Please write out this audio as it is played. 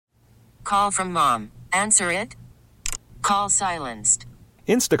call from mom. Answer it. Call silenced.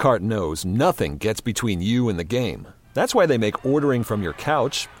 Instacart knows nothing gets between you and the game. That's why they make ordering from your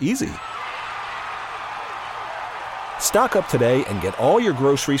couch easy. Stock up today and get all your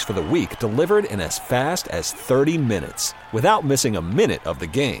groceries for the week delivered in as fast as 30 minutes without missing a minute of the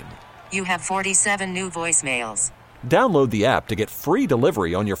game. You have 47 new voicemails. Download the app to get free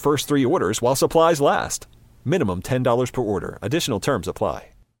delivery on your first 3 orders while supplies last. Minimum $10 per order. Additional terms apply.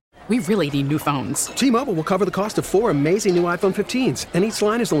 We really need new phones. T-Mobile will cover the cost of 4 amazing new iPhone 15s, and each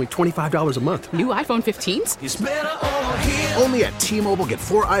line is only $25 a month. New iPhone 15s? It's better over here. Only at T-Mobile, get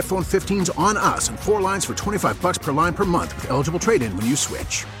 4 iPhone 15s on us and 4 lines for $25 per line per month with eligible trade-in when you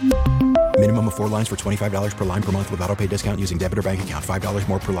switch. Minimum of 4 lines for $25 per line per month with autopay discount using debit or bank account. $5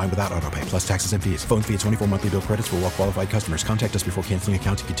 more per line without autopay, plus taxes and fees. Phone fee at 24 monthly bill credits for well-qualified customers. Contact us before canceling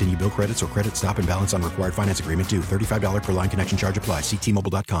account to continue bill credits or credit stop and balance on required finance agreement due. $35 per line connection charge applies. See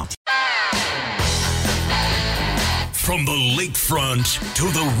T-Mobile.com. From the lakefront to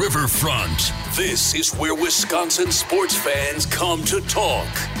the riverfront, this is where Wisconsin sports fans come to talk.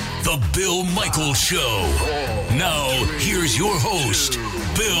 The Bill Michaels Show. Now, here's your host,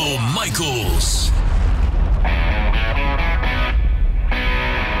 Bill Michaels.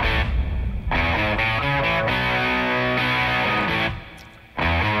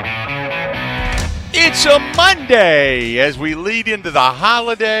 It's a Monday as we lead into the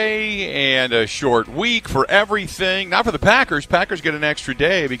holiday and a short week for everything. Not for the Packers. Packers get an extra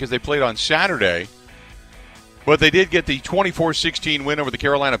day because they played on Saturday. But they did get the 24-16 win over the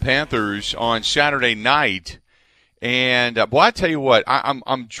Carolina Panthers on Saturday night. And, well, I tell you what,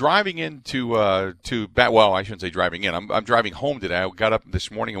 I'm driving into well, I shouldn't say driving in. I'm driving home today. I got up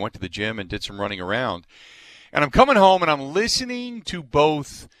this morning and went to the gym and did some running around. And I'm coming home and I'm listening to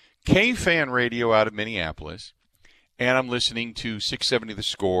both K-Fan Radio out of Minneapolis, and I'm listening to 670 The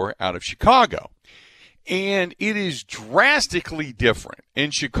Score out of Chicago. And it is drastically different.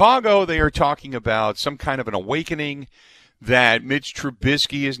 In Chicago, they are talking about some kind of an awakening that Mitch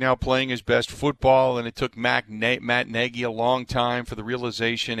Trubisky is now playing his best football, and it took Matt Nagy a long time for the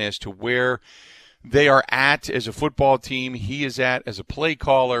realization as to where they are at as a football team. He is at as a play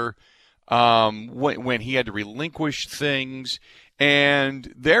caller when he had to relinquish things.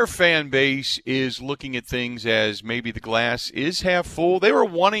 And their fan base is looking at things as maybe the glass is half full. They were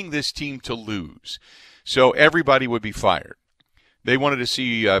wanting this team to lose, so everybody would be fired. They wanted to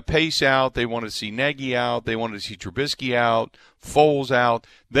see Pace out. They wanted to see Nagy out. They wanted to see Trubisky out, Foles out.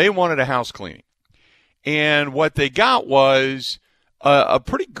 They wanted a house cleaning. And what they got was a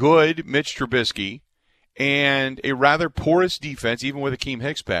pretty good Mitch Trubisky and a rather porous defense, even with Akeem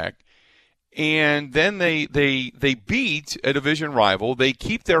Hicks back. And then they beat a division rival. They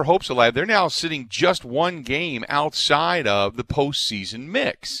keep their hopes alive. They're now sitting just one game outside of the postseason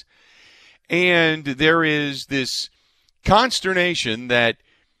mix. And there is this consternation that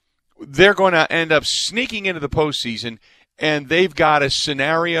they're going to end up sneaking into the postseason, and they've got a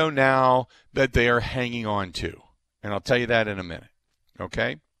scenario now that they are hanging on to. And I'll tell you that in a minute,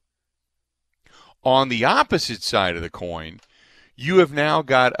 okay? On the opposite side of the coin, you have now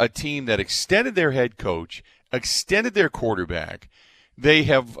got a team that extended their head coach, extended their quarterback. They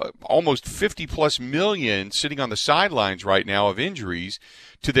have almost 50-plus million sitting on the sidelines right now of injuries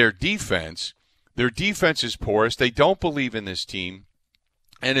to their defense. Their defense is porous. They don't believe in this team.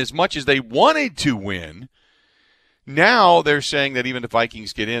 And as much as they wanted to win, now they're saying that even if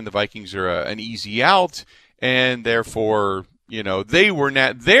Vikings get in, the Vikings are an easy out, and therefore, you know,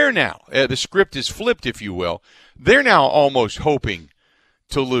 they're now, the script is flipped, if you will. They're now almost hoping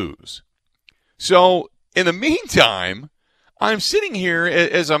to lose. So in the meantime, I'm sitting here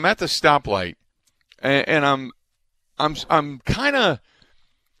as I'm at the stoplight, and I'm kind of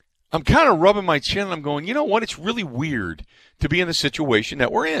rubbing my chin, and I'm going, you know what? It's really weird to be in the situation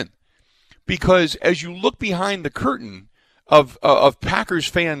that we're in, because as you look behind the curtain of Packers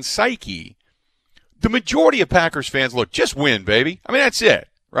fan psyche, the majority of Packers fans look, just win, baby. I mean, that's it,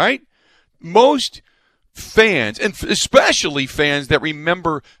 right? Most fans, and especially fans that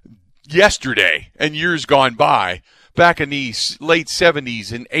remember yesterday and years gone by, back in the late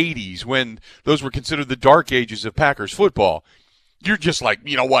 70s and 80s when those were considered the dark ages of Packers football, you're just like,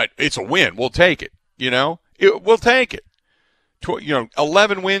 you know what, it's a win. We'll take it, we'll take it.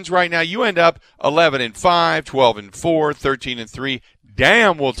 11 wins right now. You end up 11-5, 12-4, 13-3.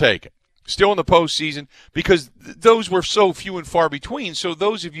 Damn, we'll take it. Still in the postseason, because those were so few and far between. So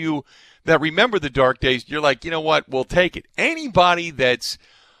those of you that remember the dark days, you're like, you know what, we'll take it. Anybody that's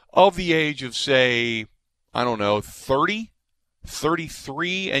of the age of, say, I don't know, 30,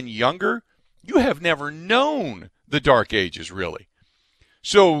 33 and younger, you have never known the dark ages, really.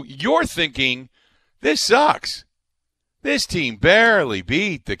 So you're thinking, this sucks. This team barely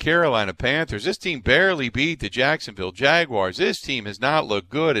beat the Carolina Panthers. This team barely beat the Jacksonville Jaguars. This team has not looked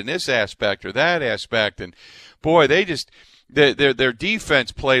good in this aspect or that aspect. And, boy, they just their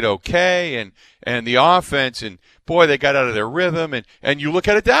defense played okay, and the offense, and, boy, they got out of their rhythm. And you look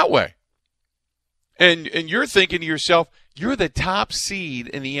at it that way. And you're thinking to yourself, you're the top seed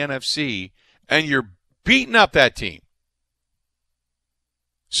in the NFC, and you're beating up that team.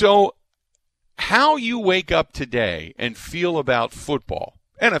 So how you wake up today and feel about football,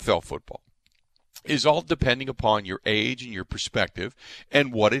 NFL football, is all depending upon your age and your perspective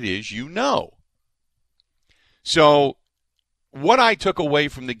and what it is you know. So what I took away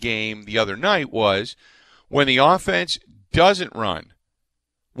from the game the other night was when the offense doesn't run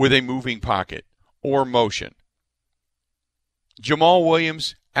with a moving pocket or motion. Jamal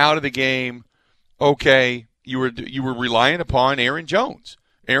Williams out of the game. Okay, you were relying upon Aaron Jones.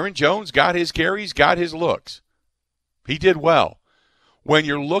 Aaron Jones got his carries, got his looks. He did well. When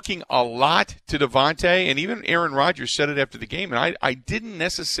you're looking a lot to Devontae, and even Aaron Rodgers said it after the game, and I didn't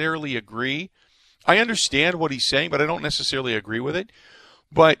necessarily agree. I understand what he's saying, but I don't necessarily agree with it.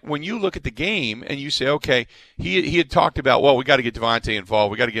 But when you look at the game and you say, okay, he had talked about, well, we got to get Devontae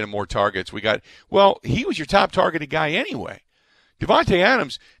involved. We got to get him more targets. Well, he was your top targeted guy anyway. Devontae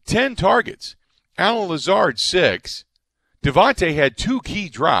Adams, 10 targets. Alan Lazard, 6. Devontae had 2 key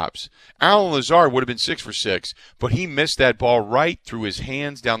drops. Alan Lazard would have been 6 for 6, but he missed that ball right through his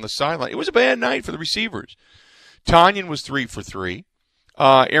hands down the sideline. It was a bad night for the receivers. Tanyan was 3 for 3.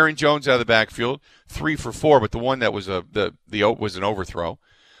 Aaron Jones out of the backfield, 3 for 4, but the one that was was an overthrow.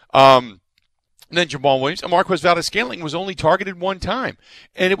 And then Jamal Williams. Marquez Valdes-Scantling was only targeted 1 time,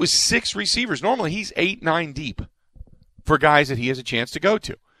 and it was 6 receivers. Normally he's 8, 9 deep for guys that he has a chance to go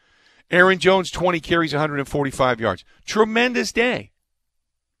to. Aaron Jones, 20 carries, 145 yards. Tremendous day.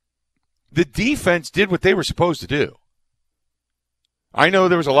 The defense did what they were supposed to do. I know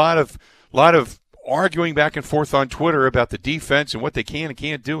there was a lot of arguing back and forth on Twitter about the defense and what they can and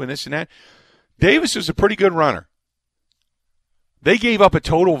can't do and this and that. Davis was a pretty good runner. They gave up a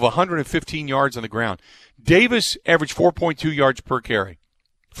total of 115 yards on the ground. Davis averaged 4.2 yards per carry.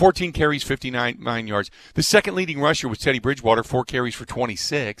 14 carries, 59 yards. The second leading rusher was Teddy Bridgewater, 4 carries for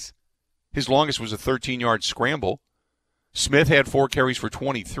 26. His longest was a 13-yard scramble. Smith had 4 carries for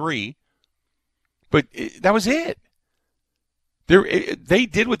 23. But that was it. They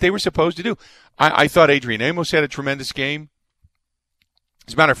did what they were supposed to do. I thought Adrian Amos had a tremendous game.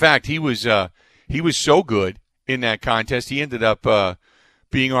 As a matter of fact, he was so good in that contest, he ended up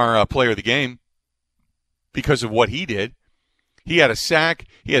being our player of the game because of what he did. He had a sack.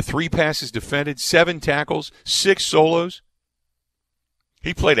 He had 3 passes defended, 7 tackles, 6 solos.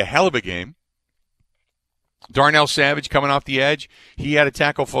 He played a hell of a game. Darnell Savage coming off the edge. He had a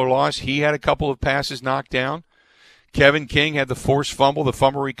tackle for loss. He had a couple of passes knocked down. Kevin King had the forced fumble, the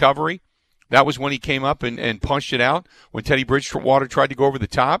fumble recovery. That was when he came up and punched it out. When Teddy Bridgewater tried to go over the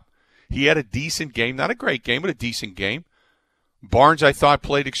top, he had a decent game. Not a great game, but a decent game. Barnes, I thought,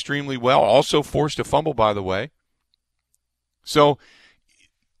 played extremely well. Also forced a fumble, by the way. So,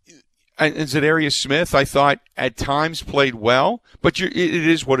 and Za'Darius Smith, I thought, at times played well. But it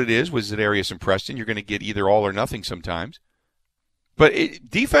is what it is with Za'Darius and Preston. You're going to get either all or nothing sometimes. But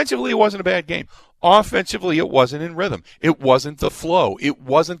defensively, it wasn't a bad game. Offensively, it wasn't in rhythm. It wasn't the flow. It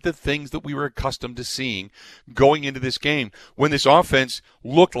wasn't the things that we were accustomed to seeing going into this game when this offense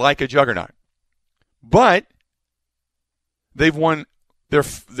looked like a juggernaut. But they've won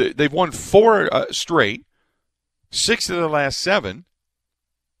 4 straight, 6 of the last 7,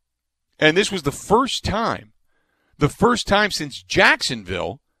 and this was the first time since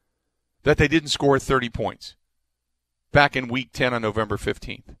Jacksonville that they didn't score 30 points back in Week 10 on November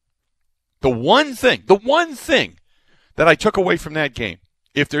 15th. The one thing that I took away from that game,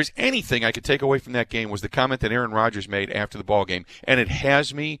 if there's anything I could take away from that game, was the comment that Aaron Rodgers made after the ball game, and it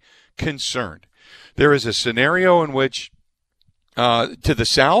has me concerned. There is a scenario in which, to the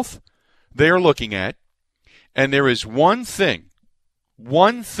south, they are looking at, and there is one thing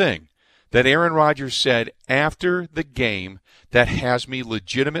that Aaron Rodgers said after the game that has me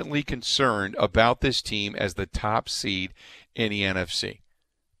legitimately concerned about this team as the top seed in the NFC.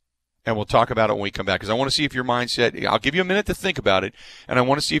 And we'll talk about it when we come back, because I want to see if your mindset, I'll give you a minute to think about it, and I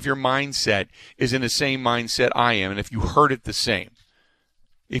want to see if your mindset is in the same mindset I am, and if you heard it the same.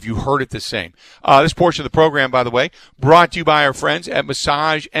 if you heard it the same. This portion of the program, by the way, brought to you by our friends at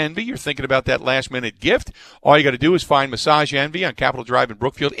Massage Envy. You're thinking about that last-minute gift. All you got to do is find Massage Envy on Capitol Drive in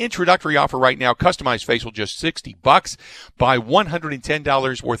Brookfield. Introductory offer right now. Customized facial, just $60. Buy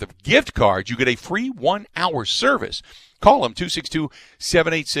 $110 worth of gift cards. You get a free 1-hour service. Call them,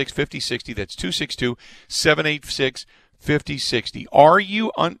 262-786-5060. That's 262-786-5060. Are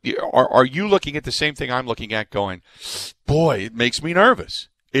you looking at the same thing I'm looking at going, boy, it makes me nervous?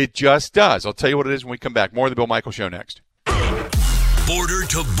 It just does. I'll tell you what it is when we come back. More of the Bill Michaels Show next. Border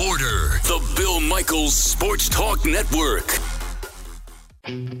to Border, the Bill Michaels Sports Talk Network.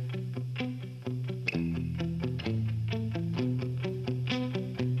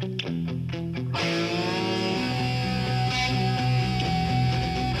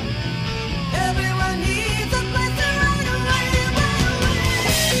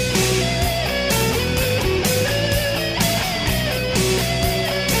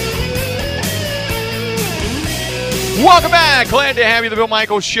 Welcome back. Glad to have you. The Bill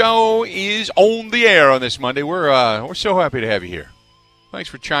Michaels Show is on the air on this Monday. We're so happy to have you here.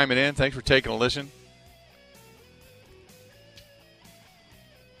 Thanks for chiming in. Thanks for taking a listen.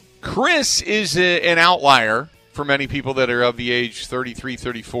 Chris is an outlier for many people that are of the age 33,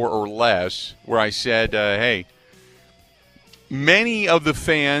 34 or less, where I said, hey, many of the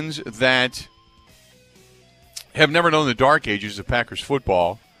fans that have never known the dark ages of Packers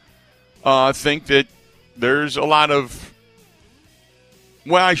football think that there's a lot of,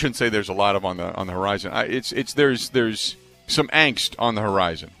 well, I shouldn't say there's a lot of on the horizon. There's some angst on the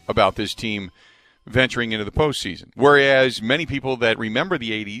horizon about this team venturing into the postseason. Whereas many people that remember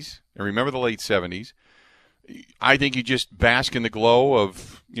the 80s and remember the late 70s, I think you just bask in the glow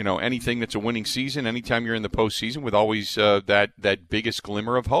of, anything that's a winning season. Anytime you're in the postseason, with always that biggest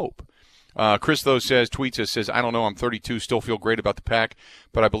glimmer of hope. Chris, though, tweets us, says, I don't know, I'm 32, still feel great about the Pack,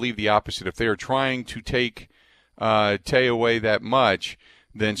 but I believe the opposite. If they are trying to take Tay away that much,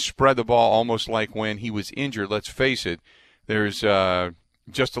 then spread the ball almost like when he was injured. Let's face it, there's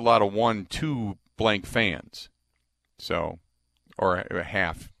just a lot of 1-2 blank fans. So, or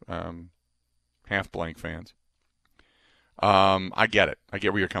half blank fans. I get it. I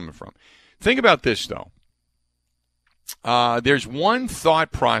get where you're coming from. Think about this, though. There's one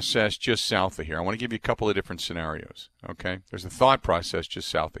thought process just south of here. I want to give you a couple of different scenarios, okay? There's a thought process just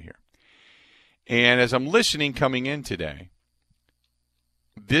south of here. And as I'm listening coming in today,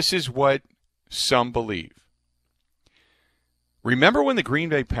 this is what some believe. Remember when the Green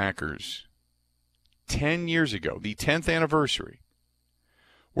Bay Packers, 10 years ago, the 10th anniversary,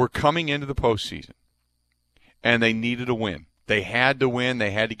 were coming into the postseason, and they needed a win. They had to win. They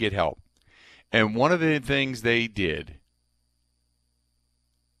had to get help. And one of the things they did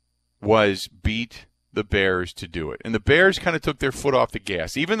was beat the Bears to do it. And the Bears kind of took their foot off the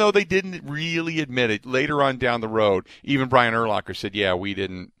gas. Even though they didn't really admit it, later on down the road, even Brian Urlacher said, yeah, we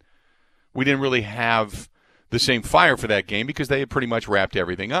didn't really have the same fire for that game because they had pretty much wrapped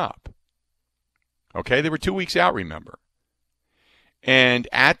everything up. Okay, they were 2 weeks out, remember. And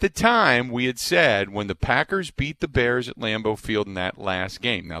at the time, we had said when the Packers beat the Bears at Lambeau Field in that last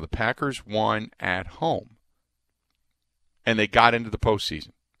game, now the Packers won at home, and they got into the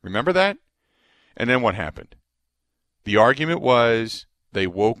postseason. Remember that? And then what happened? The argument was they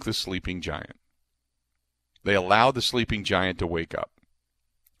woke the sleeping giant. They allowed the sleeping giant to wake up.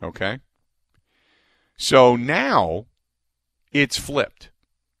 Okay? So now it's flipped.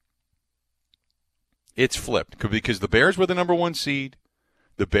 It's flipped because the Bears were the number one seed.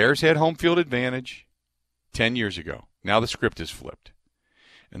 The Bears had home field advantage 10 years ago. Now the script is flipped.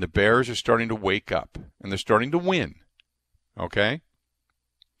 And the Bears are starting to wake up, and they're starting to win. Okay?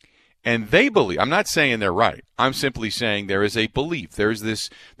 And they believe, I'm not saying they're right. I'm simply saying there is a belief. There's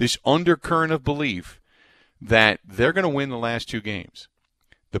this undercurrent of belief that they're going to win the last two games.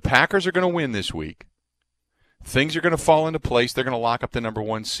 The Packers are going to win this week. Things are going to fall into place. They're going to lock up the number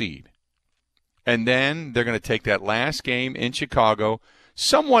one seed. And then they're going to take that last game in Chicago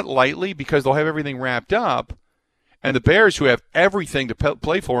somewhat lightly because they'll have everything wrapped up. And the Bears, who have everything to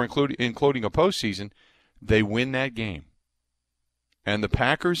play for, including a postseason, they win that game. And the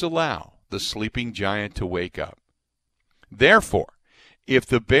Packers allow the sleeping giant to wake up. Therefore, if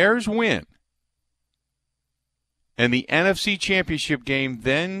the Bears win and the NFC Championship game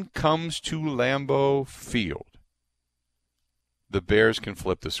then comes to Lambeau Field, the Bears can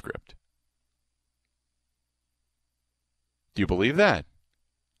flip the script. Do you believe that?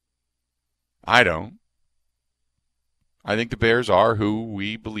 I don't. I think the Bears are who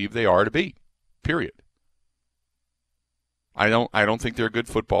we believe they are to be, period. I don't think they're a good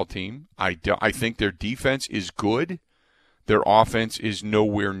football team. I think their defense is good. Their offense is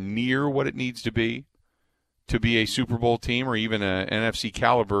nowhere near what it needs to be a Super Bowl team or even an NFC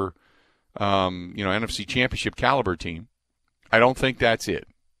caliber, NFC championship caliber team. I don't think that's it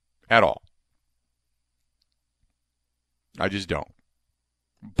at all. I just don't.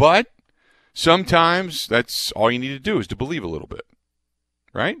 But sometimes that's all you need to do is to believe a little bit,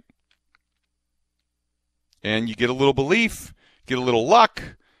 right? And you get a little belief, get a little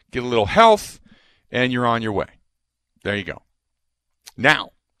luck, get a little health, and you're on your way. There you go.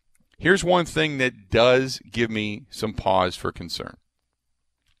 Now, here's one thing that does give me some pause for concern.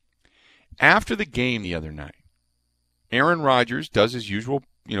 After the game the other night, Aaron Rodgers does his usual,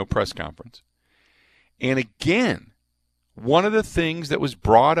 press conference. And again, one of the things that was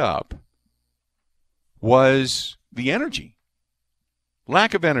brought up was the energy,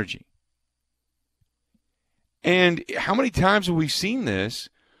 lack of energy. And how many times have we seen this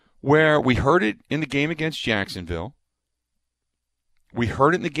where we heard it in the game against Jacksonville? We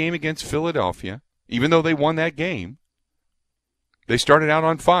heard it in the game against Philadelphia, even though they won that game. They started out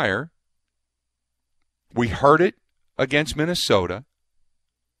on fire. We heard it against Minnesota.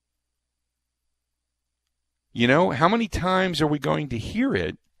 How many times are we going to hear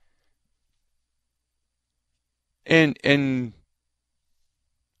it? And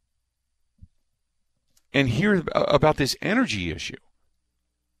hear about this energy issue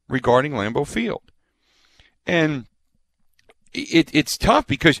regarding Lambeau Field. And it's tough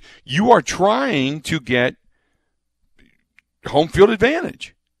because you are trying to get home field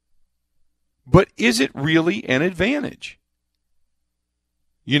advantage. But is it really an advantage?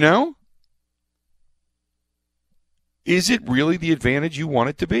 Is it really the advantage you want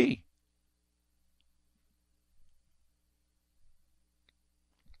it to be?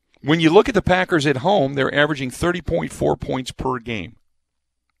 When you look at the Packers at home, they're averaging 30.4 points per game.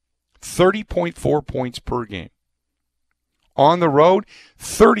 30.4 points per game. On the road,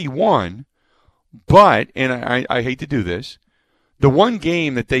 31. But, and I hate to do this, the one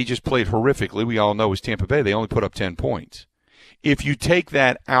game that they just played horrifically, we all know, was Tampa Bay. They only put up 10 points. If you take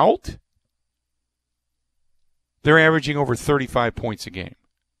that out, they're averaging over 35 points a game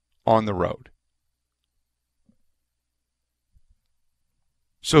on the road.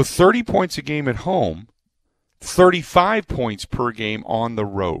 So 30 points a game at home, 35 points per game on the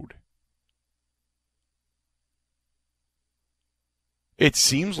road. It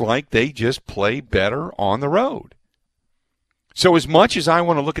seems like they just play better on the road. So as much as I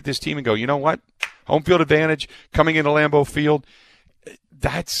want to look at this team and go, you know what? Home field advantage coming into Lambeau Field,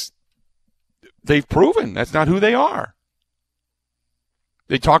 they've proven that's not who they are.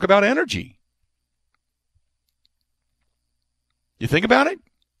 They talk about energy. You think about it?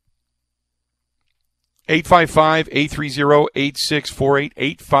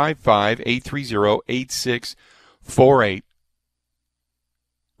 855-830-8648, 855-830-8648.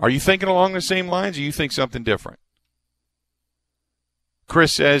 Are you thinking along the same lines, or you think something different?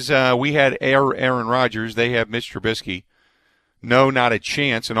 Chris says, we had Aaron Rodgers. They have Mitch Trubisky. No, not a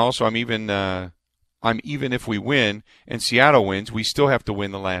chance. And also, I'm even if we win and Seattle wins, we still have to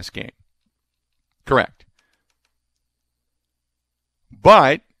win the last game. Correct.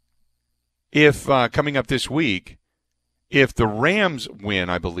 But if coming up this week, if the Rams win,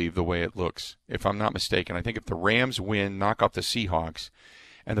 I believe the way it looks, if I'm not mistaken, I think if the Rams win, knock off the Seahawks,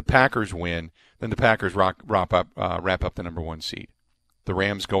 and the Packers win, then the Packers wrap up the number one seed. The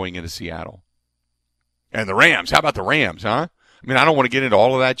Rams going into Seattle. And the Rams, how about the Rams, huh? I mean, I don't want to get into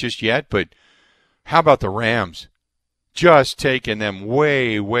all of that just yet, but how about the Rams? Just taking them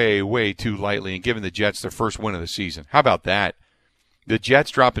way, way, way too lightly and giving the Jets their first win of the season. How about that? The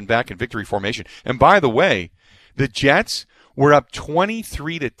Jets dropping back in victory formation. And by the way, the Jets were up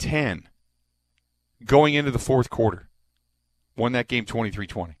 23-10 going into the fourth quarter. Won that game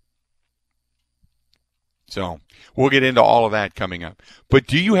 23-20. So we'll get into all of that coming up. But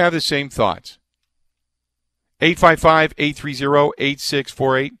do you have the same thoughts?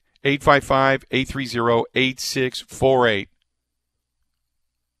 855-830-8648. 855-830-8648.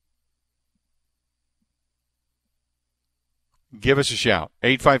 Give us a shout.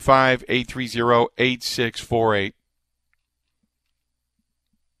 855-830-8648.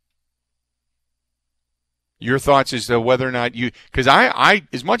 Your thoughts as to whether or not you, because I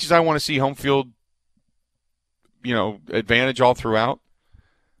as much as I want to see home field, advantage all throughout,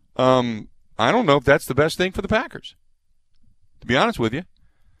 I don't know if that's the best thing for the Packers, to be honest with you.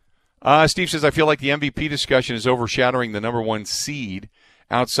 Steve says, I feel like the MVP discussion is overshadowing the number one seed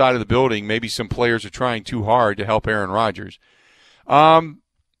outside of the building. Maybe some players are trying too hard to help Aaron Rodgers. You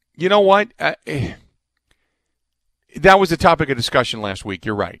know what? That was the topic of discussion last week.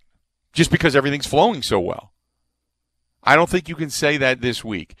 You're right. Just because everything's flowing so well. I don't think you can say that this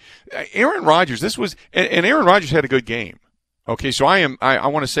week. Aaron Rodgers, and Aaron Rodgers had a good game. Okay, so I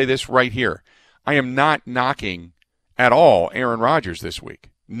want to say this right here. I am not knocking at all Aaron Rodgers this week.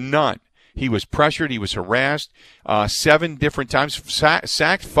 None. He was pressured. He was harassed 7 different times,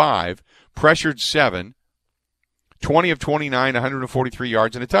 sacked 5, pressured 7, 20 of 29, 143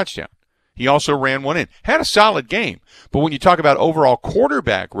 yards and a touchdown. He also ran one in. Had a solid game. But when you talk about overall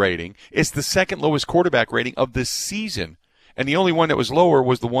quarterback rating, it's the second lowest quarterback rating of the season. And the only one that was lower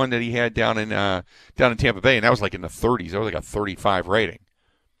was the one that he had down in Tampa Bay, and that was like in the 30s. That was like a 35 rating.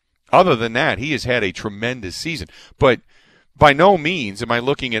 Other than that, he has had a tremendous season. But by no means am I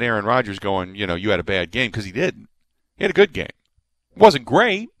looking at Aaron Rodgers going, you had a bad game, because he didn't. He had a good game. It wasn't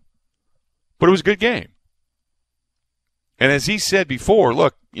great, but it was a good game. And as he said before,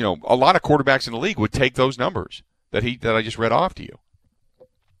 look, a lot of quarterbacks in the league would take those numbers that I just read off to you.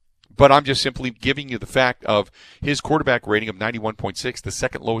 But I'm just simply giving you the fact of his quarterback rating of 91.6, the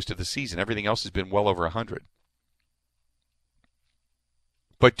second lowest of the season. Everything else has been well over 100.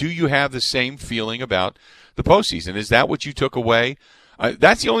 But do you have the same feeling about the postseason? Is that what you took away?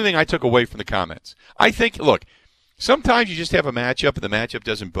 That's the only thing I took away from the comments. I think, look, sometimes you just have a matchup and the matchup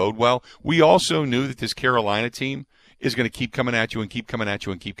doesn't bode well. We also knew that this Carolina team is going to keep coming at you and keep coming at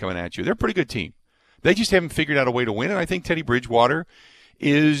you and keep coming at you. They're a pretty good team. They just haven't figured out a way to win, and I think Teddy Bridgewater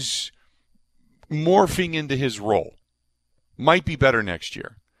is morphing into his role. Might be better next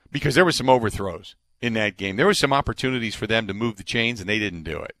year, because there were some overthrows in that game. There were some opportunities for them to move the chains, and they didn't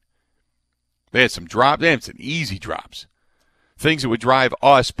do it. They had some drops. They had some easy drops, things that would drive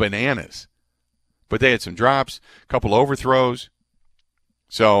us bananas. But they had some drops, a couple overthrows.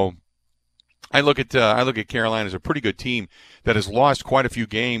 So I look at Carolina as a pretty good team that has lost quite a few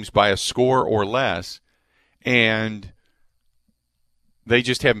games by a score or less, and they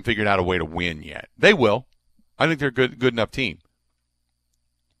just haven't figured out a way to win yet. They will. I think they're a good enough team.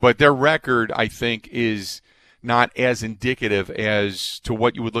 But their record, I think, is not as indicative as to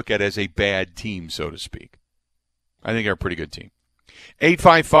what you would look at as a bad team, so to speak. I think they're a pretty good team.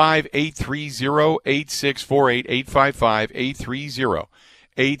 855-830-8648,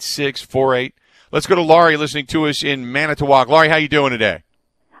 855-830-8648. Let's go to Laurie listening to us in Manitowoc. Laurie, how you doing today?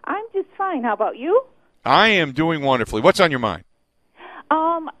 I'm just fine. How about you? I am doing wonderfully. What's on your mind?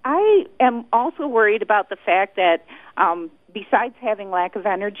 I am also worried about the fact that besides having lack of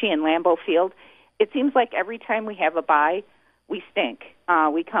energy in Lambeau Field, it seems like every time we have a bye, we stink.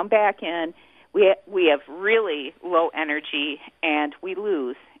 We come back in, we have really low energy, and we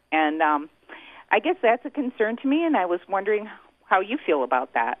lose. And I guess that's a concern to me, and I was wondering how you feel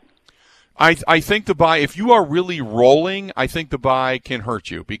about that. I think the bye, if you are really rolling, I think the bye can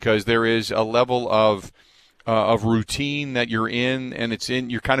hurt you, because there is a level of routine that you're in,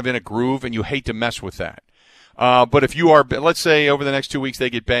 and you're kind of in a groove, and you hate to mess with that. But if you are, let's say over the next 2 weeks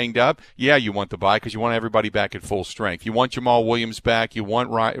they get banged up, yeah, you want the bye because you want everybody back at full strength. You want Jamal Williams back. You want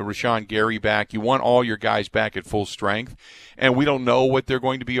Rashawn Gary back. You want all your guys back at full strength. And we don't know what they're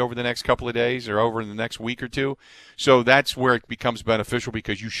going to be over the next couple of days or over in the next week or two. So that's where it becomes beneficial,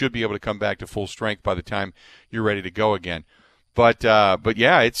 because you should be able to come back to full strength by the time you're ready to go again. But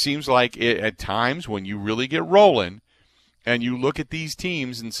yeah, it seems like at times when you really get rolling and you look at these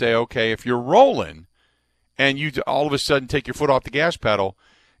teams and say, okay, if you're rolling and you all of a sudden take your foot off the gas pedal,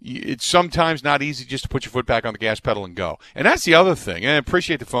 it's sometimes not easy just to put your foot back on the gas pedal and go. And that's the other thing. And I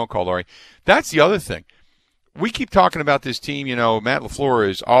appreciate the phone call, Laurie. That's the other thing. We keep talking about this team, Matt LaFleur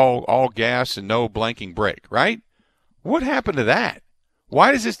is all gas and no blanking brake, right? What happened to that?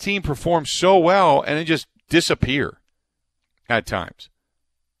 Why does this team perform so well and then just disappear at times?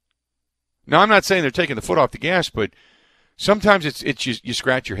 Now, I'm not saying they're taking the foot off the gas, but sometimes it's just, you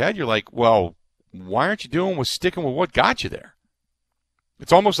scratch your head. You're like, well, why aren't you sticking with what got you there?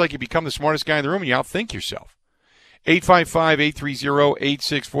 It's almost like you become the smartest guy in the room and you outthink yourself.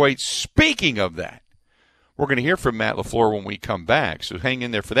 855-830-8648. Speaking of that, we're going to hear from Matt LaFleur when we come back, so hang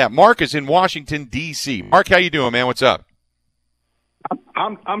in there for that. Mark is in Washington, D.C. Mark, how you doing, man? What's up?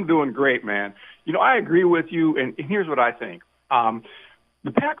 I'm doing great, man. I agree with you, and here's what I think.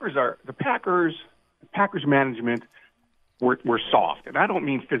 The Packers management were soft, and I don't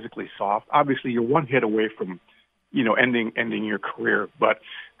mean physically soft. Obviously, you're one hit away from, ending your career. But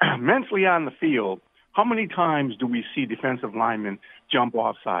mentally on the field, how many times do we see defensive linemen jump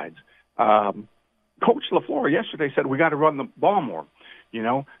off sides? Coach LaFleur yesterday said we got to run the ball more,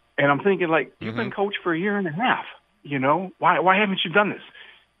 and I'm thinking, like, you've been coach for a year and a half. Why haven't you done this?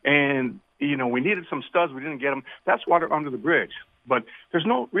 And we needed some studs. We didn't get them. That's water under the bridge. But there's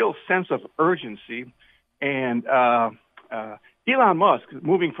no real sense of urgency. And Elon Musk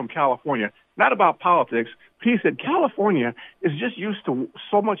moving from California, not about politics, but he said California is just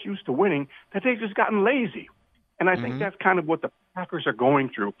so much used to winning that they've just gotten lazy. And I think that's kind of what the Packers are going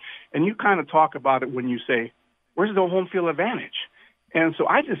through. And you kind of talk about it when you say, where's the home field advantage? And so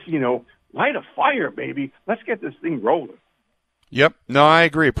I just, light a fire, baby. Let's get this thing rolling. Yep. No, I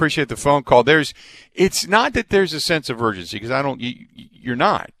agree. Appreciate the phone call. It's not that there's a sense of urgency, because you're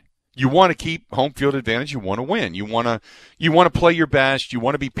not. You want to keep home field advantage. You want to win. You want to play your best. You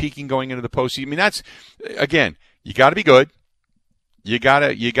want to be peaking going into the postseason. I mean, that's, again, you got to be good. You got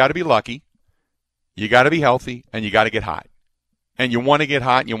to be lucky. You got to be healthy, and you got to get hot. And you want to get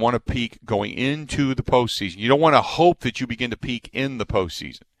hot, and you want to peak going into the postseason. You don't want to hope that you begin to peak in the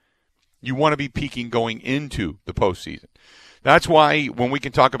postseason. You want to be peaking going into the postseason. That's why when we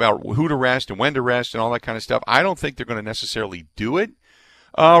can talk about who to rest and when to rest and all that kind of stuff, I don't think they're going to necessarily do it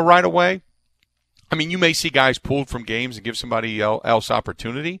right away. I mean, you may see guys pulled from games and give somebody else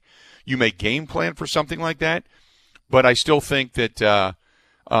opportunity. You may game plan for something like that. But I still think that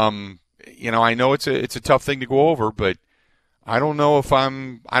I know it's a tough thing to go over, but I don't know if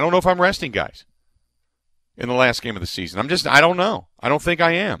I'm resting guys in the last game of the season. I don't know. I don't think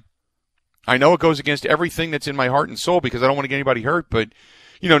I am. I know it goes against everything that's in my heart and soul because I don't want to get anybody hurt. But,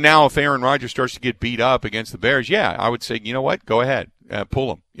 now if Aaron Rodgers starts to get beat up against the Bears, yeah, I would say, you know what? Go ahead.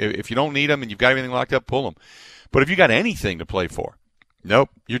 Pull him. If you don't need him and you've got everything locked up, pull him. But if you got anything to play for,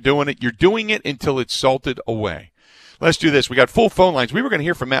 nope, you're doing it. You're doing it until it's salted away. Let's do this. We got full phone lines. We were going to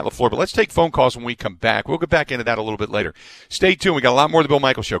hear from Matt LaFleur, but let's take phone calls when we come back. We'll get back into that a little bit later. Stay tuned. We got a lot more of the Bill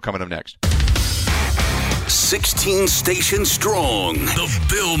Michaels Show coming up next. 16 stations strong. The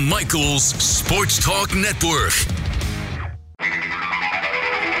Bill Michaels Sports Talk Network.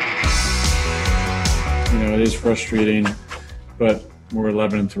 It is frustrating, but we're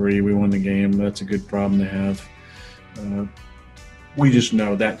 11-3. We won the game. That's a good problem to have. We just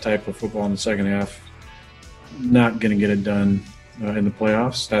know that type of football in the second half, not going to get it done in the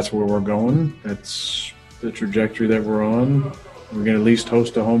playoffs. That's where we're going. That's the trajectory that we're on. We're going to at least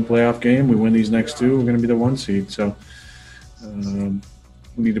host a home playoff game. We win these next two, we're going to be the 1 seed. So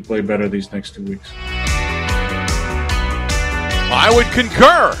we need to play better these next 2 weeks. I would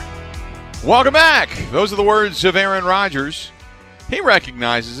concur. Welcome back. Those are the words of Aaron Rodgers. He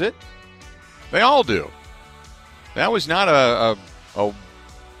recognizes it. They all do. That was not a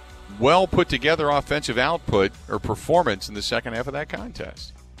well put together offensive output or performance in the second half of that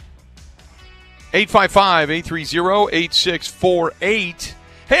contest. 855-830-8648.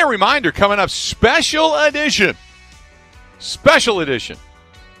 Hey, a reminder coming up, special edition. The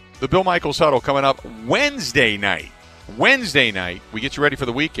Bill Michaels Huddle coming up Wednesday night. We get you ready for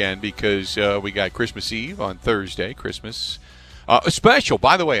the weekend because we got Christmas Eve on Thursday. A special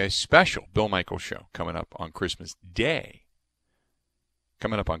Bill Michaels Show coming up on Christmas Day. So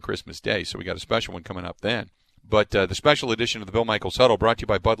we got a special one coming up then. But the special edition of the Bill Michaels Huddle brought to you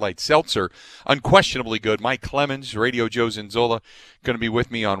by Bud Light Seltzer. Unquestionably good. Mike Clemens, Radio Joe Zinzola, going to be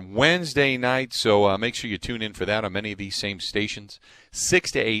with me on Wednesday night. So make sure you tune in for that on many of these same stations.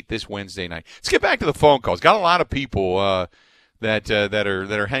 6 to 8 this Wednesday night. Let's get back to the phone calls. Got a lot of people that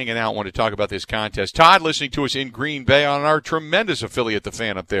are hanging out, want to talk about this contest. Todd, listening to us in Green Bay on our tremendous affiliate, The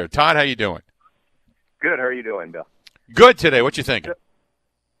Fan, up there. Todd, how you doing? Good. How are you doing, Bill? Good today. What you thinking?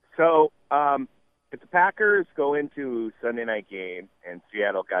 So, if the Packers go into Sunday night game and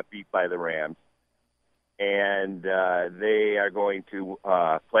Seattle got beat by the Rams, and they are going to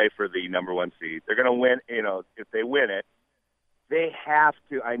play for the number 1 seed, they're going to win. If they win it, they have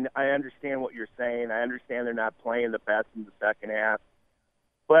to. I understand what you're saying. I understand they're not playing the best in the second half,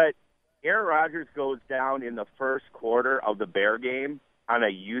 but Aaron Rodgers goes down in the first quarter of the Bear game on a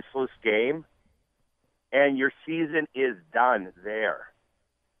useless game, and your season is done there.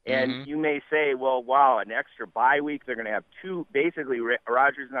 And you may say, well, wow, an extra bye week. They're going to have 2. Basically,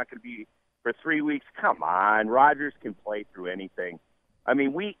 Rodgers is not going to be for 3 weeks. Come on. Rodgers can play through anything. I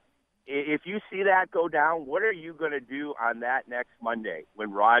mean, if you see that go down, what are you going to do on that next Monday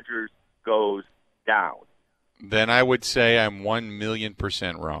when Rodgers goes down? Then I would say I'm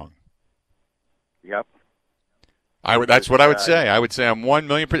 1,000,000% wrong. Yep. That's what I would say. I would say I'm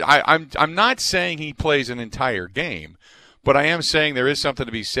 1,000,000%. I'm not saying he plays an entire game. But I am saying there is something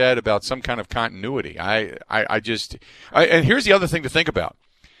to be said about some kind of continuity. And here's the other thing to think about.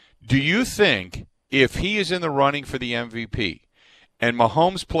 Do you think if he is in the running for the MVP and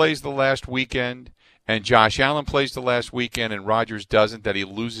Mahomes plays the last weekend and Josh Allen plays the last weekend and Rodgers doesn't, that he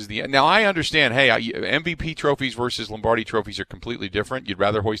loses the – now, I understand, hey, MVP trophies versus Lombardi trophies are completely different. You'd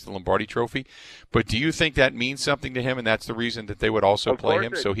rather hoist the Lombardi trophy. But do you think that means something to him and that's the reason that they would also play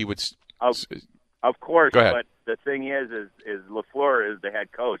him so he would – Of course, go ahead. But the thing is LaFleur is the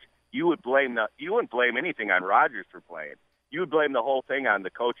head coach. You wouldn't blame anything on Rodgers for playing. You would blame the whole thing on the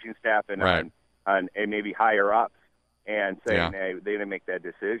coaching staff and on maybe higher ups and saying hey, they didn't make that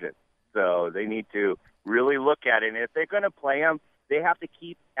decision. So they need to really look at it. And if they're going to play them, they have to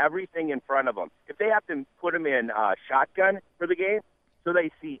keep everything in front of them. If they have to put them in shotgun for the game so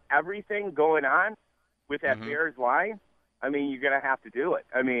they see everything going on with that Bears line, I mean, you're going to have to do it.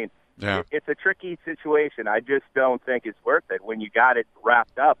 I mean, it's a tricky situation. I just don't think it's worth it when you got it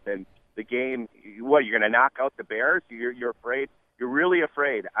wrapped up and the game. What, you're going to knock out the Bears? You're afraid? You're really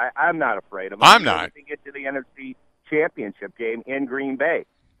afraid? I'm not afraid. I'm not. To get to the NFC Championship game in Green Bay.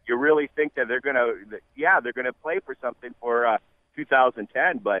 You really think that they're going to play for something for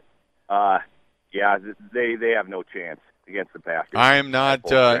 2010, but they have no chance against the Packers. I am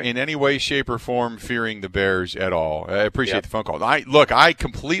not in any way, shape, or form fearing the Bears at all. I appreciate the phone call. I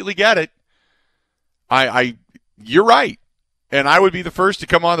completely get it. You're right, and I would be the first to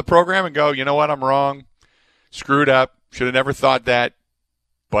come on the program and go, you know what, I'm wrong, screwed up, should have never thought that,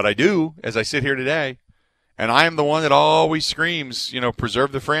 but I do as I sit here today. And I am the one that always screams,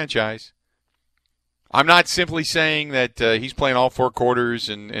 preserve the franchise. I'm not simply saying that he's playing all 4 quarters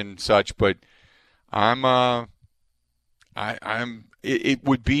and such, but it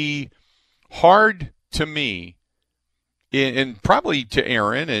would be hard to me, and probably to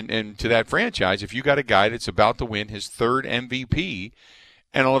Aaron and to that franchise, if you got a guy that's about to win his 3rd MVP,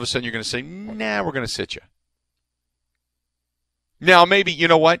 and all of a sudden you're going to say, nah, we're going to sit you. Now, maybe, you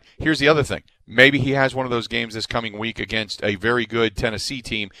know what? Here's the other thing. Maybe he has one of those games this coming week against a very good Tennessee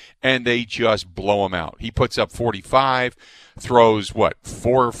team, and they just blow him out. He puts up 45, throws, 4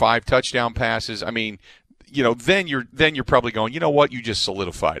 or 5 touchdown passes. I mean, then you're probably going, you know what? You just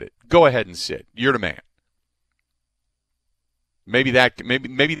solidified it. Go ahead and sit. You're the man. Maybe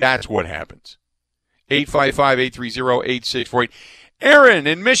that's what happens. 855-830-8648. Aaron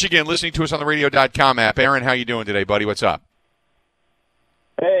in Michigan, listening to us on the radio.com app. Aaron, how you doing today, buddy? What's up?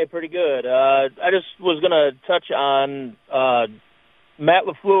 Hey, pretty good. I just was going to touch on Matt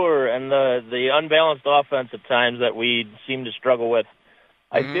LaFleur and the unbalanced offense at times that we seem to struggle with.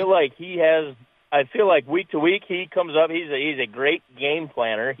 I feel like week to week he comes up. He's a great game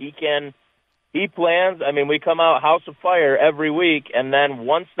planner. He plans. I mean, we come out house of fire every week, and then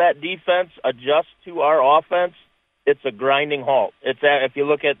once that defense adjusts to our offense, it's a grinding halt. If you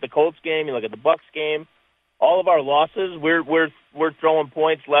look at the Colts game, you look at the Bucs game, all of our losses, we're throwing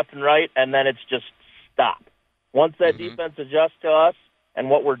points left and right, and then it's just stop. Once that defense adjusts to us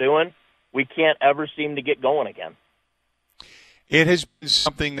and what we're doing, we can't ever seem to get going again. It has been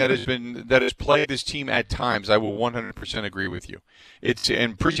something that has plagued this team at times. I will 100% agree with you.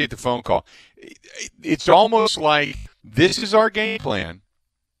 And appreciate the phone call. It's almost like this is our game plan.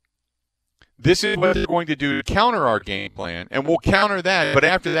 This is what they're going to do to counter our game plan, and we'll counter that. But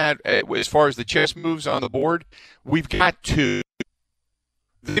after that, as far as the chess moves on the board, we've got 2.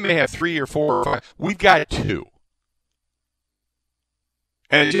 They may have 3 or 4 or 5. We've got 2.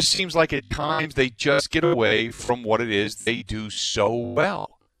 And it just seems like at times they just get away from what it is they do so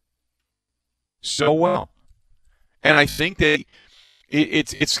well. So well. And I think that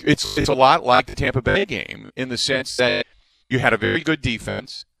it's a lot like the Tampa Bay game in the sense that you had a very good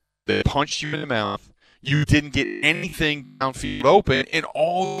defense that punched you in the mouth. You didn't get anything downfield open, and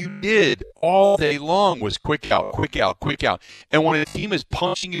all you did all day long was quick out, quick out, quick out. And when a team is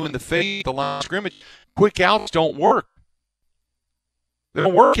punching you in the face at the line of scrimmage, quick outs don't work. They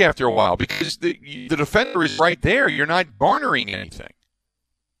don't work after a while because the defender is right there. You're not garnering anything.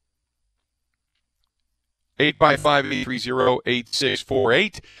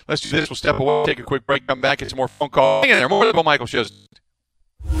 855-830-8648. Let's do this. We'll step away, take a quick break, come back, get some more phone calls. Hang in there. More of the Bill Michaels shows.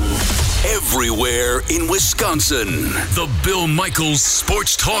 Everywhere in Wisconsin. The Bill Michaels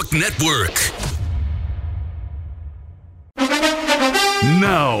Sports Talk Network.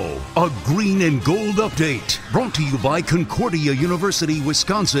 Now, a green and gold update brought to you by Concordia University,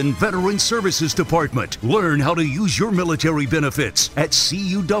 Wisconsin Veteran Services Department. Learn how to use your military benefits at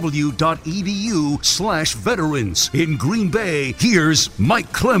cuw.edu/veterans. In Green Bay, here's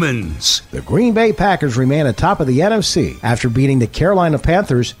Mike Clemens. The Green Bay Packers remain atop of the NFC after beating the Carolina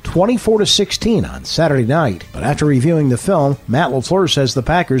Panthers 24-16 on Saturday night. But after reviewing the film, Matt LaFleur says the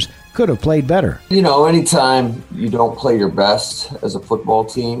Packers could have played better. Anytime you don't play your best as a football football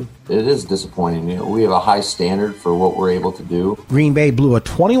team, it is disappointing. We have a high standard for what we're able to do. Green Bay blew a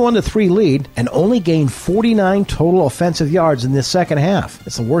 21-3 lead and only gained 49 total offensive yards in this second half.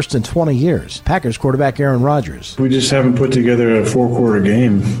 It's the worst in 20 years. Packers quarterback Aaron Rodgers. We just haven't put together a 4-quarter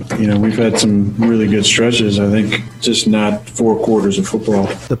game. We've had some really good stretches. I think just not 4 quarters of football.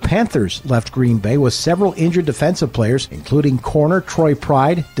 The Panthers left Green Bay with several injured defensive players, including corner Troy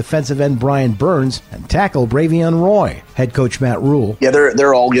Pride, defensive end Brian Burns, and tackle Bravion Roy. Head coach Matt Rule. Yeah,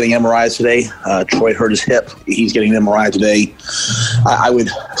 they're all getting MRIs today. Troy hurt his hip. He's getting an MRI today. I would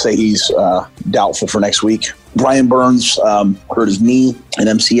say he's doubtful for next week. Brian Burns hurt his knee, an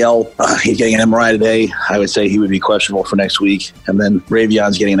MCL. He's getting an MRI today. I would say he would be questionable for next week. And then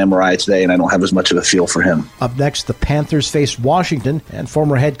Ravion's getting an MRI today, and I don't have as much of a feel for him. Up next, the Panthers face Washington and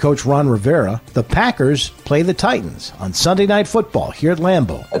former head coach Ron Rivera. The Packers play the Titans on Sunday Night Football here at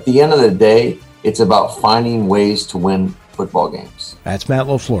Lambeau. At the end of the day, it's about finding ways to win football games. That's Matt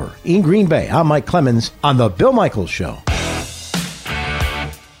LaFleur. In Green Bay, I'm Mike Clemens on The Bill Michaels Show.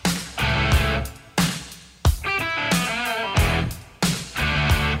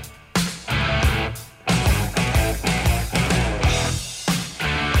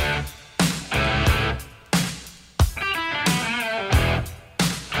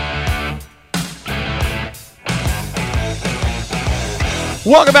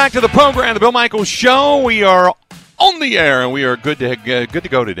 Welcome back to the program, the Bill Michaels Show. We are on the air, and we are good to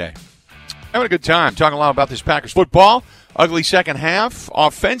go today. Having a good time, talking a lot about this Packers football. Ugly second half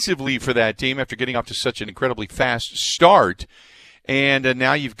offensively for that team after getting off to such an incredibly fast start. And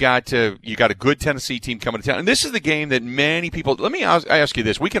now you got a good Tennessee team coming to town. And this is the game that many people – let me ask you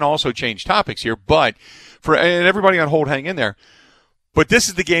this. We can also change topics here, but and everybody on hold, hang in there. But this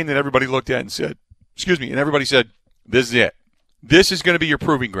is the game that everybody looked at and said – and everybody said, this is it. This is going to be your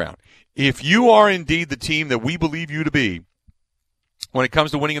proving ground. If you are indeed the team that we believe you to be when it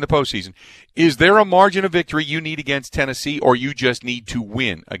comes to winning in the postseason, is there a margin of victory you need against Tennessee, or you just need to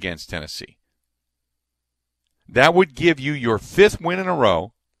win against Tennessee? That would give you your 5th win in a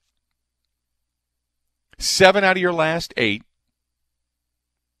row, 7 out of your last 8,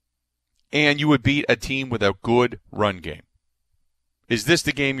 and you would beat a team with a good run game. Is this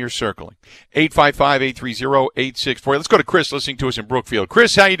the game you're circling? 855-830-8640. Let's go to Chris listening to us in Brookfield.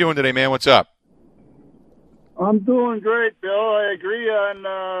 Chris, how you doing today, man? What's up? I'm doing great, Bill. I agree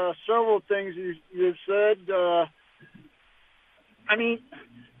on several things you've said. I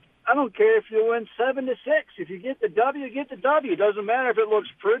don't care if you win 7-6. If you get the W, get the W. It doesn't matter if it looks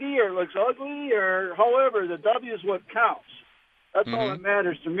pretty or looks ugly or however. The W is what counts. That's all that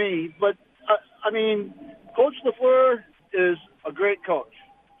matters to me. But, Coach LaFleur is a great coach.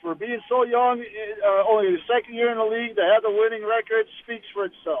 For being so young, only the second year in the league, to have the winning record speaks for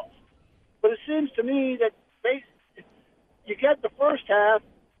itself. But it seems to me that you get the first half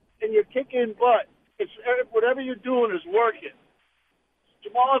and you're kicking butt. It's whatever you're doing is working.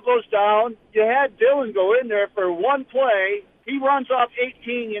 Jamal goes down. You had Dillon go in there for one play. He runs off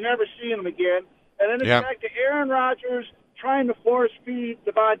 18. You never see him again. And then it's back to Aaron Rodgers trying to force feed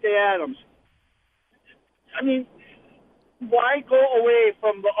Devontae Adams. Why go away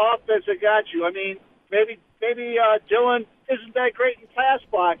from the offense that got you? Maybe Dillon isn't that great in pass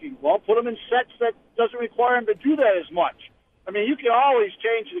blocking. Well, put him in sets that doesn't require him to do that as much. You can always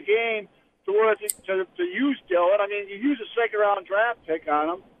change the game to where to use Dillon. You use a second-round draft pick on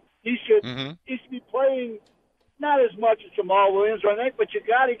him. He should be playing not as much as Jamal Williams, I think, but you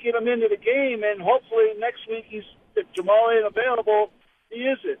got to get him into the game, and hopefully next week if Jamal ain't available, he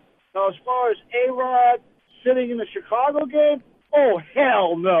isn't. Now, as far as A-Rod sitting in the Chicago game, oh,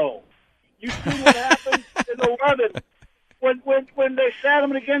 hell no. You see what happened in 11 when they sat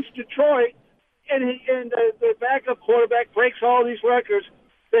him against Detroit, and the backup quarterback breaks all these records.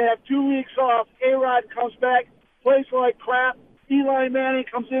 They have 2 weeks off. A-Rod comes back, plays like crap. Eli Manning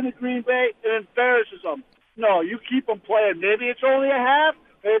comes into Green Bay and embarrasses them. No, you keep them playing. Maybe it's only a half.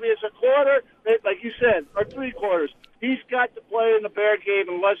 Maybe it's a quarter. Like you said, or 3 quarters. He's got to play in the Bear game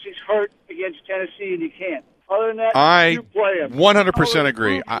unless he's hurt against Tennessee, and he can't. Other than that, you play him. 100%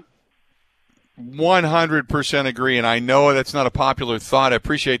 agree. 100% agree, and I know that's not a popular thought. I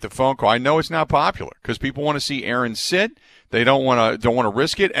appreciate the phone call. I know it's not popular because people want to see Aaron sit. They don't want to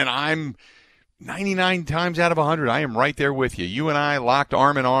risk it, and I'm 99 times out of 100. I am right there with you. You and I locked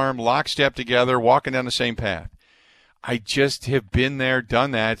arm in arm, lockstep together, walking down the same path. I just have been there,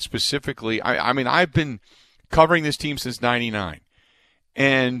 done that specifically. I've been covering this team since '99,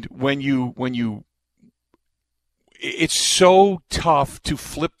 and when you. It's so tough to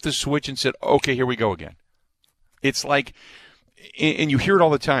flip the switch and say, okay, here we go again. It's like, and you hear it all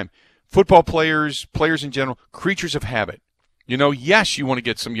the time, football players in general, creatures of habit. You know, yes, you want to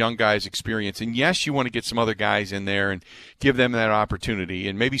get some young guys experience, and yes, you want to get some other guys in there and give them that opportunity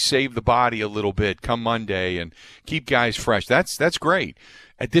and maybe save the body a little bit come Monday and keep guys fresh. That's great.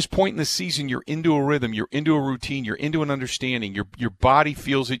 At this point in the season, you're into a rhythm, you're into a routine, you're into an understanding. Your body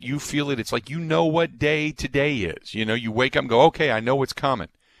feels it, you feel it. It's like you know what day today is. You know, you wake up and go, okay, I know what's coming.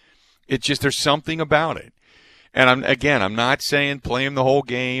 It's just there's something about it. And I'm not saying play him the whole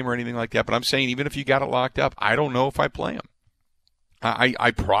game or anything like that, but I'm saying even if you got it locked up, I don't know if I play him.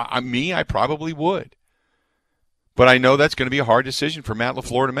 I probably would. But I know that's going to be a hard decision for Matt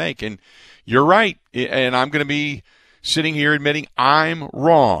LaFleur to make. And you're right. And I'm going to be sitting here admitting I'm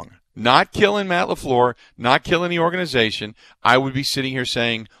wrong. Not killing Matt LaFleur, not killing the organization. I would be sitting here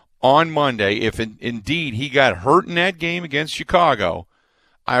saying on Monday, if indeed he got hurt in that game against Chicago,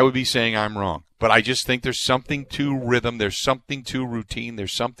 I would be saying I'm wrong. But I just think there's something to rhythm. There's something to routine.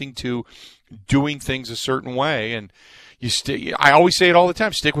 There's something to doing things a certain way. And I always say it all the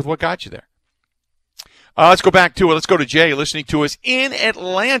time, stick with what got you there. Let's go back to it. Let's go to Jay listening to us in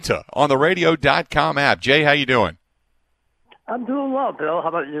Atlanta on the radio.com app. Jay, how you doing? I'm doing well, Bill. How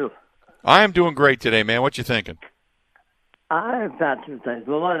about you? I am doing great today, man. What you thinking? I've got two things.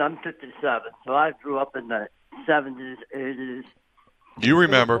 Well, one, I'm 57, so I grew up in the 70s, 80s. You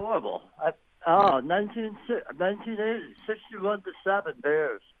remember. It was horrible. 1980, 61-7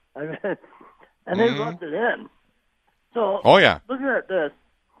 Bears. I mean, and they rubbed it in. So, looking at this,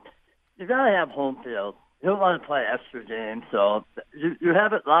 you got to have home field. You don't want to play extra games, so you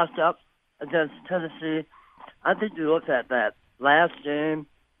have it locked up against Tennessee. I think you look at that last game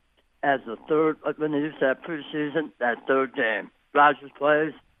as the third, like when they used to have preseason, that third game. Rodgers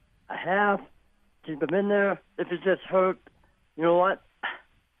plays a half, keep him in there. If he gets hurt, you know what?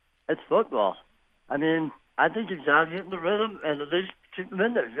 It's football. I mean, I think you've got to get in the rhythm and at least keep him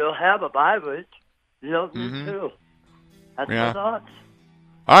in there. You'll have a bye week. You don't need two. That's my thoughts.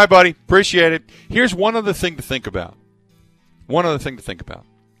 All right, buddy. Appreciate it. Here's one other thing to think about. When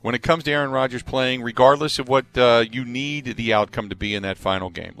it comes to Aaron Rodgers playing, regardless of what you need the outcome to be in that final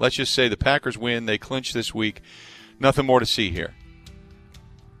game. Let's just say the Packers win. They clinch this week. Nothing more to see here.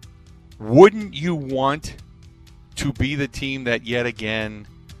 Wouldn't you want to be the team that yet again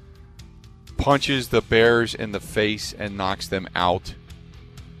punches the Bears in the face and knocks them out?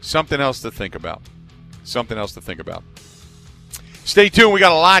 Something else to think about. Stay tuned. We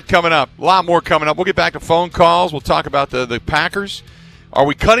got a lot coming up. A lot more coming up. We'll get back to phone calls. We'll talk about the Packers. Are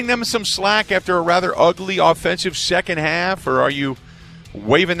we cutting them some slack after a rather ugly offensive second half, or are you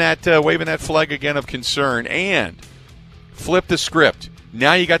waving that flag again of concern? And flip the script.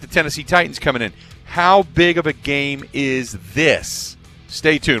 Now you got the Tennessee Titans coming in. How big of a game is this?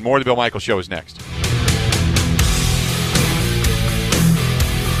 Stay tuned. More of the Bill Michaels Show is next.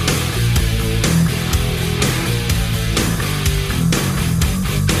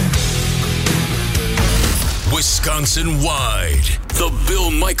 Wisconsin-wide, the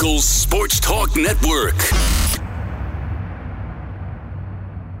Bill Michaels Sports Talk Network.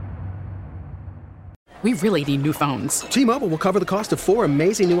 We really need new phones. T-Mobile will cover the cost of 4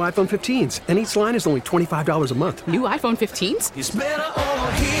 amazing new iPhone 15s, and each line is only $25 a month. New iPhone 15s? It's better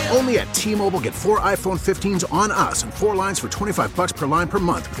over here. Only at T-Mobile, get 4 iPhone 15s on us and 4 lines for $25 per line per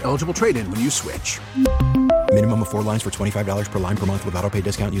month with eligible trade-in when you switch. Minimum of 4 lines for $25 per line per month with autopay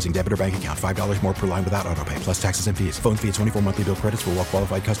discount using debit or bank account. $5 more per line without autopay, plus taxes and fees. Phone fee at 24 monthly bill credits for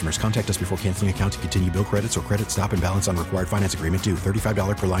well-qualified customers. Contact us before canceling account to continue bill credits or credit stop and balance on required finance agreement due.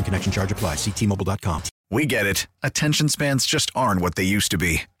 $35 per line connection charge applies. See T-Mobile.com. We get it. Attention spans just aren't what they used to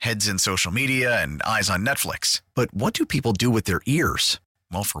be. Heads in social media and eyes on Netflix. But what do people do with their ears?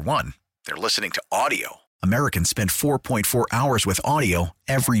 Well, for one, they're listening to audio. Americans spend 4.4 hours with audio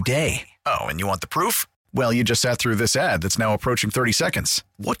every day. Oh, and you want the proof? Well, you just sat through this ad that's now approaching 30 seconds.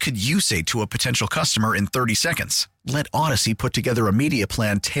 What could you say to a potential customer in 30 seconds? Let Odyssey put together a media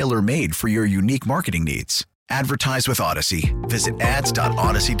plan tailor-made for your unique marketing needs. Advertise with Odyssey. Visit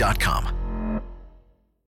ads.odyssey.com.